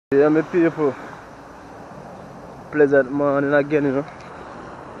Yeah, my people, pleasant morning again, you know.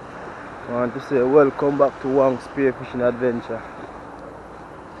 I want to say welcome back to Wang Spearfishing Adventure.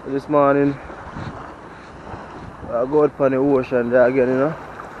 This morning, I go out on the ocean there again, you know.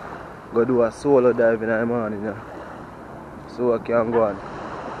 Go do a solo dive in the morning, you know. So I can go on.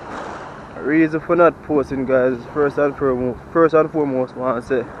 The reason for not posting, guys, first and foremost, I want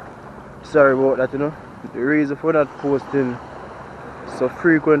to say sorry about that, you know. The reason for not posting so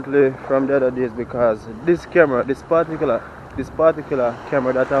frequently from the other days because this camera, this particular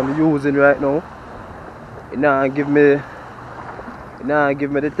camera that I'm using right now, it now give me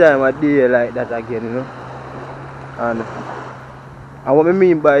the time of day like that again, you know. And what I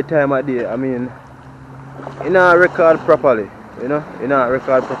mean by time of day, I mean it not record properly, you know. It not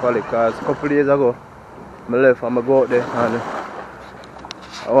record properly because a couple days ago I left and I go out there and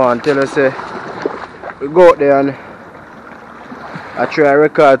I want to tell you, say we go out there and I try to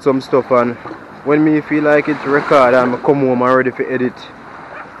record some stuff, and when me feel like it to record and I come home and ready for edit,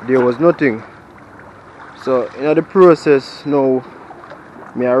 there was nothing. So in the process now,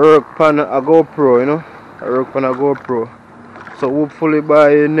 me I work on a GoPro, you know. I work on a GoPro. So hopefully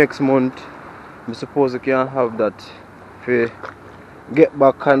by next month, I suppose I can have that for get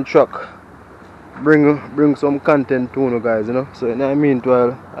back on track. Bring some content to you guys, you know. So in the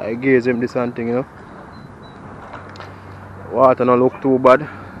meanwhile, I gave him this and thing, you know. Water don't look too bad,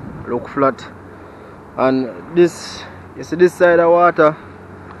 look flat, and this, you see this side of water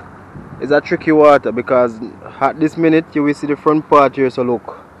is a tricky water because at this minute you will see the front part here, so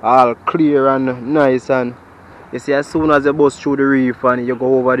look all clear and nice, and you see as soon as you bust through the reef and you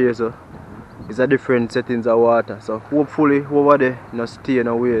go over there, so it's a different settings of water. So hopefully over there not staying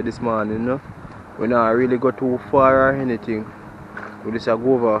away this morning, you know. We not really go too far or anything. We just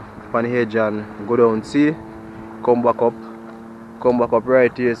go over on the edge and go down, see, come back up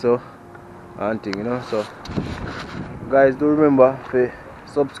right here, so and thing, you know. So guys, do remember to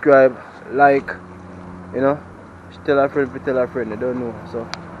subscribe, like, you know, tell a friend, they don't know. So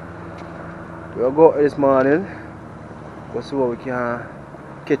we'll go this morning, go see what we can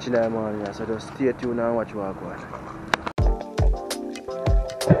catch in the morning, so just stay tuned and watch what I go on.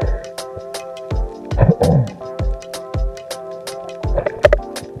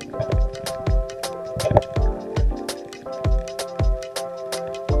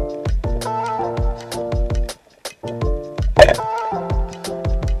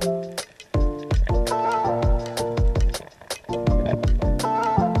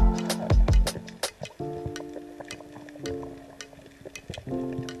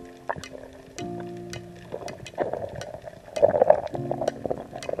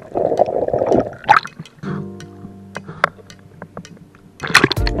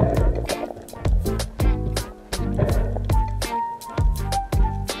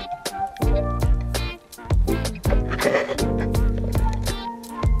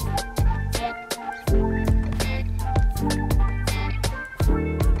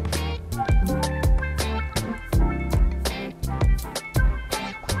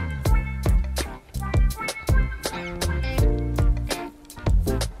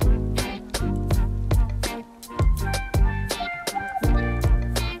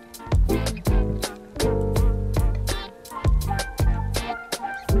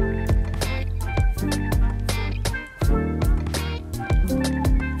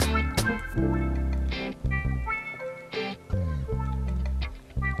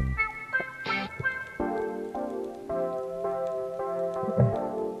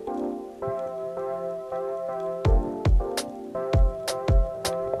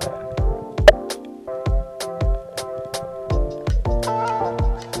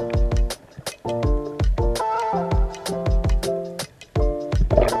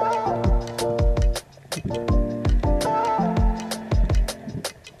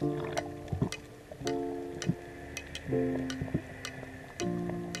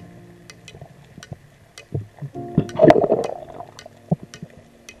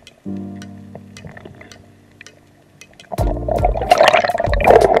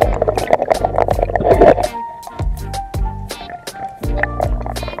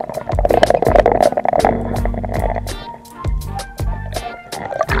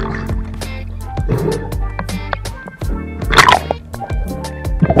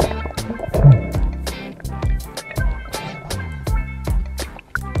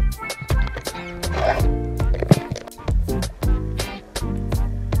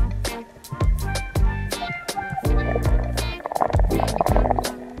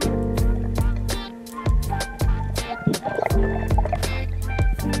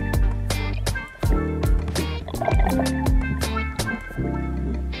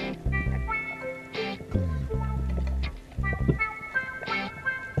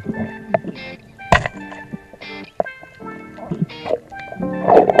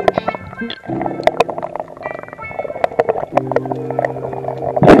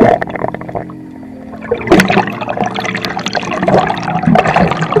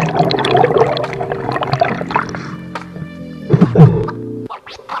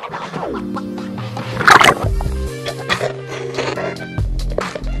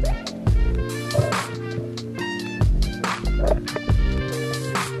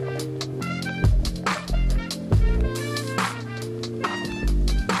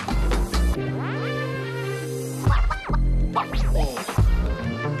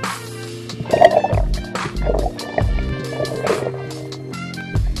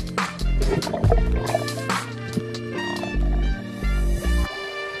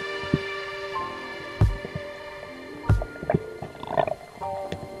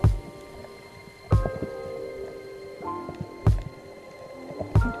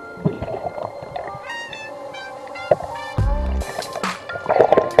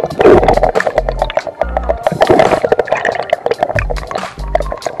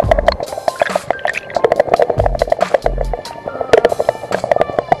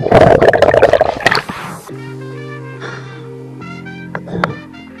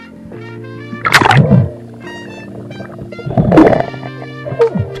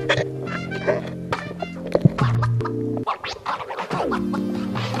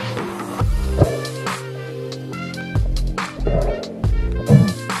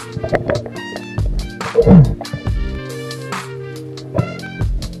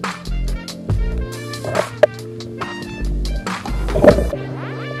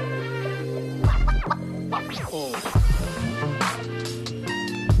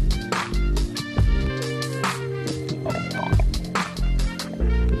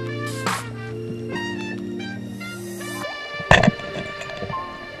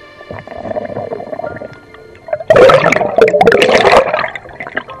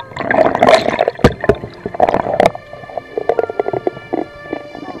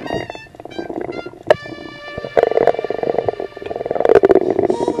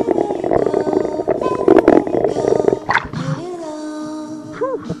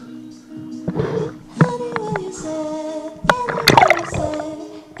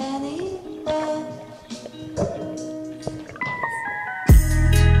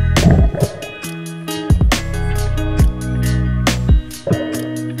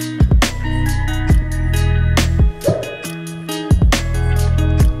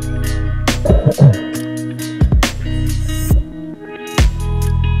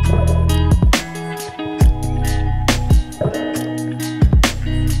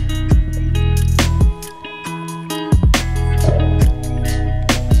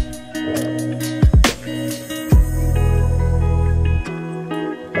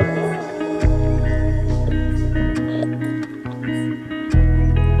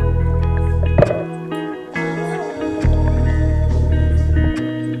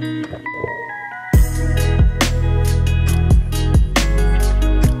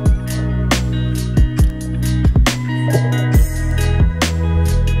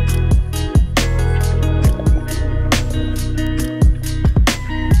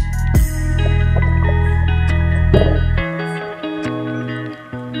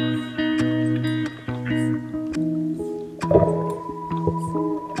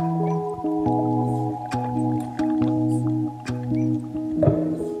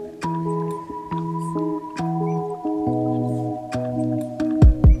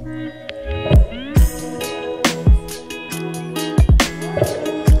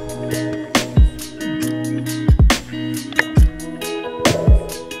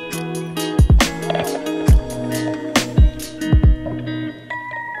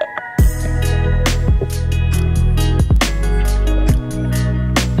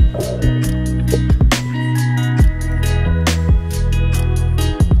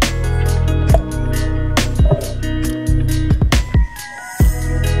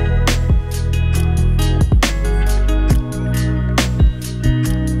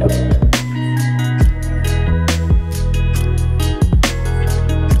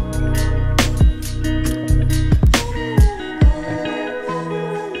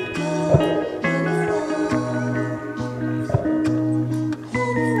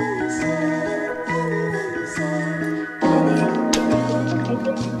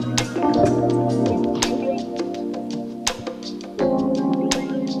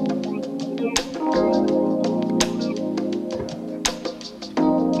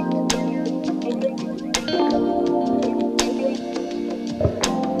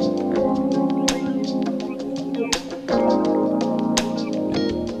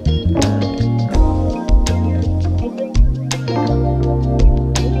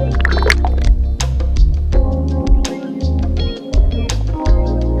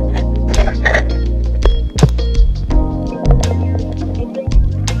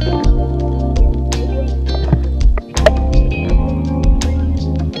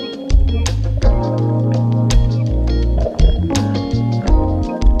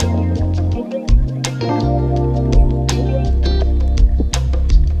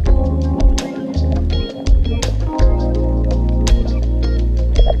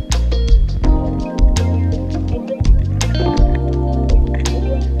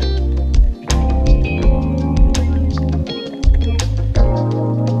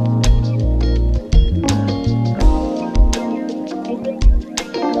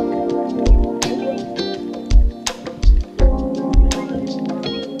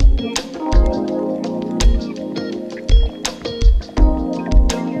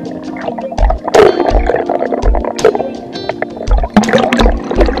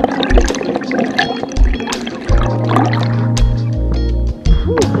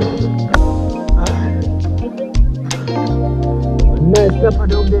 leopard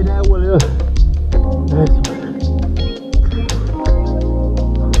dog there, that will you. Nice one.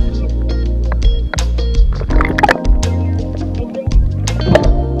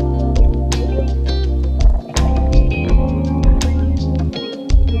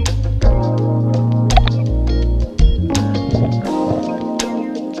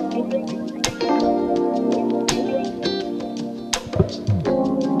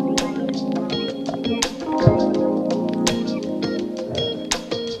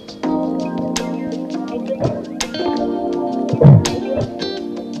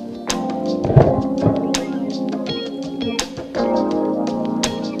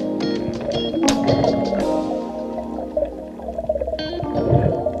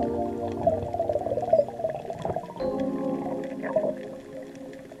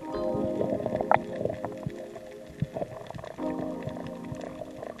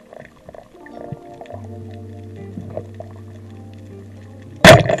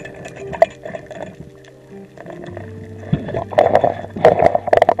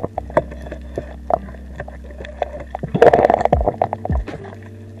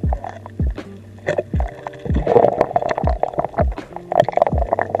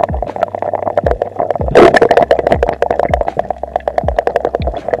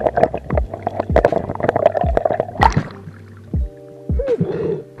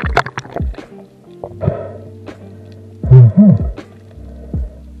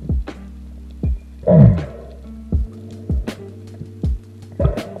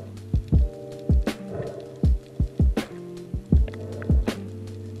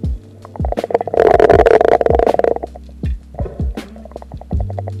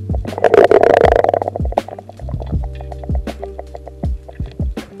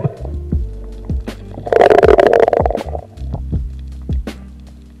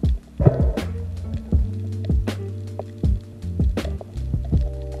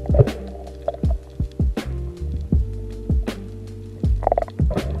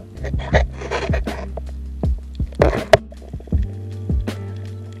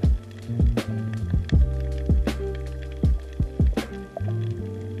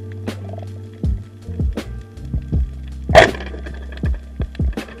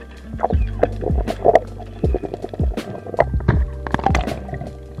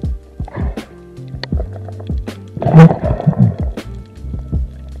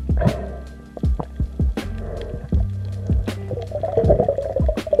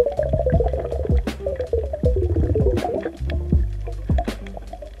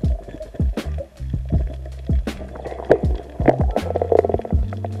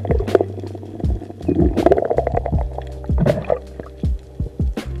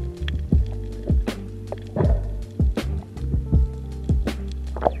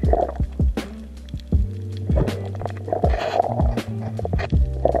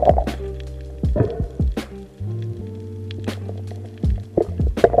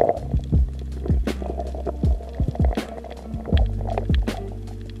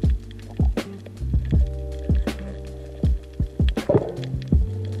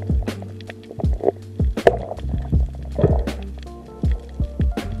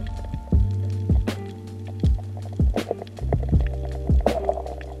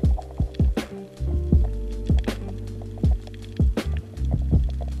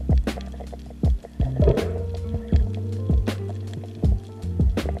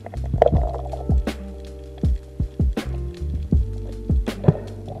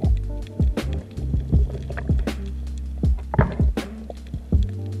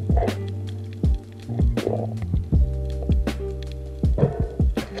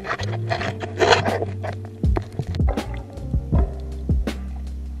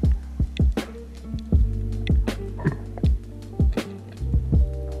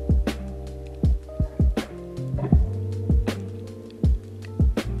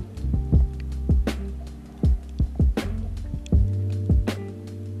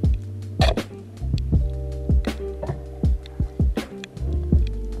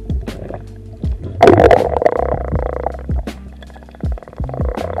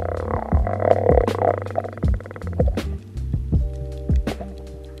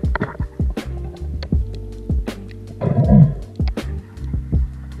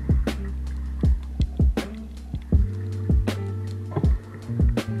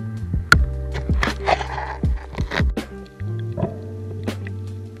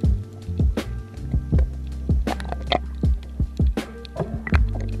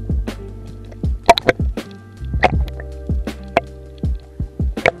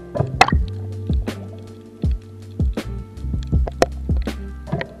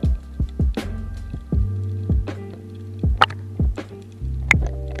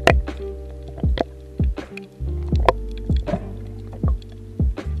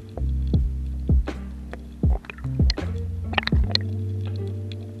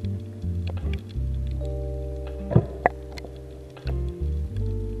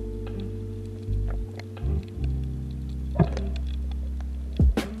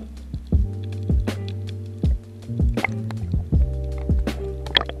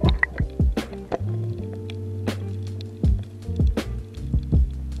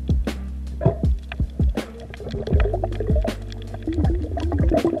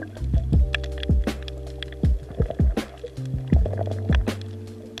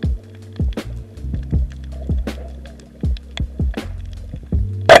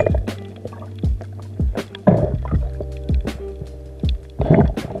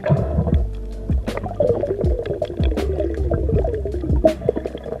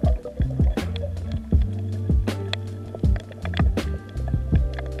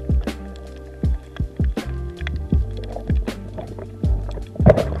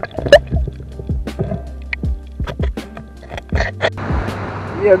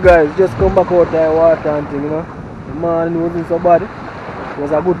 Yeah guys, just come back out there water and thing, you know. The man wasn't so bad. It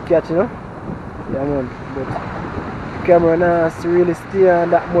was a good catch, you know. Yeah man. But the camera now really stay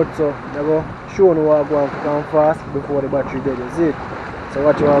on that much, so I go show you what I go and fast before the battery dead. You see it? So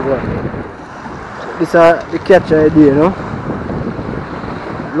watch what I go. This is the catch idea, you know.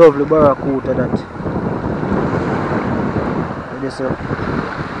 Lovely barracuda that. And this I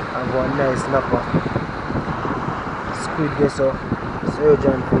have one nice snapper. Squid this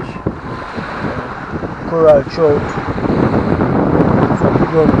surgeon fish. Coral trout. Some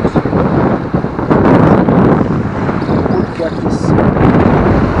grunts, you know. Good catches.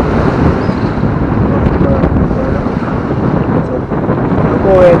 So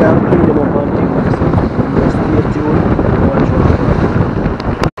go ahead and clean them up and things. Just stay tuned and watch what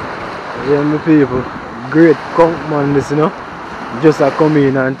happens. Yeah, my people, great conch man this, you know. Just a come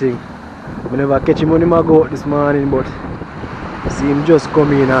in and thing. I never catch him on him a go out this morning, but see him just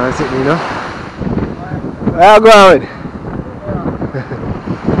come in and sit, you know. Where you going with?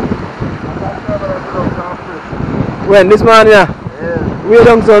 When this morning, yeah? Yeah. Where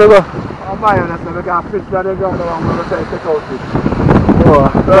down son go? I'm buying that, so I got fish by the ground around, I'm going to take out fish. Oh,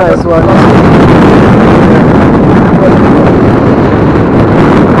 nice one.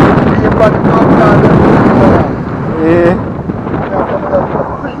 Yeah.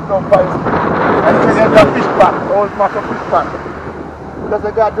 And then there's a fish pack, old pack of fish pack. Because I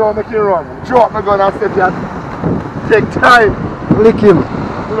got to make it run. Drop my gun and sit here. Take time. Lick him.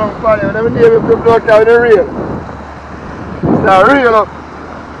 Too long for him. Never knew him to blow out with the reel. It's a reel up.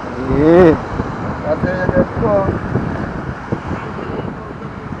 Yeah. I tell you that's cool.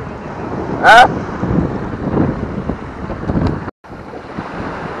 Huh?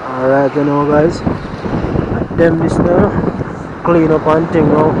 Alright, you know guys. Them this now. Clean up and thing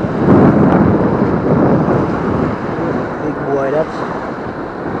now. Big boy that.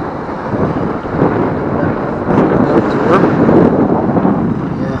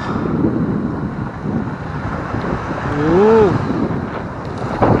 Yeah.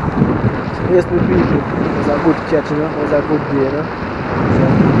 Yes, my people. It was a good catch, you know. It was a good day, you know. So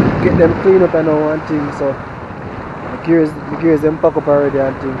get them clean up and all and thing. So the gears them pack up already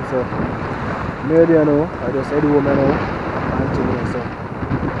and thing. So maybe you know. I just head home now. So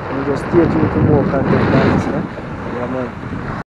just stay tuned for more content like this, you know? Yeah man.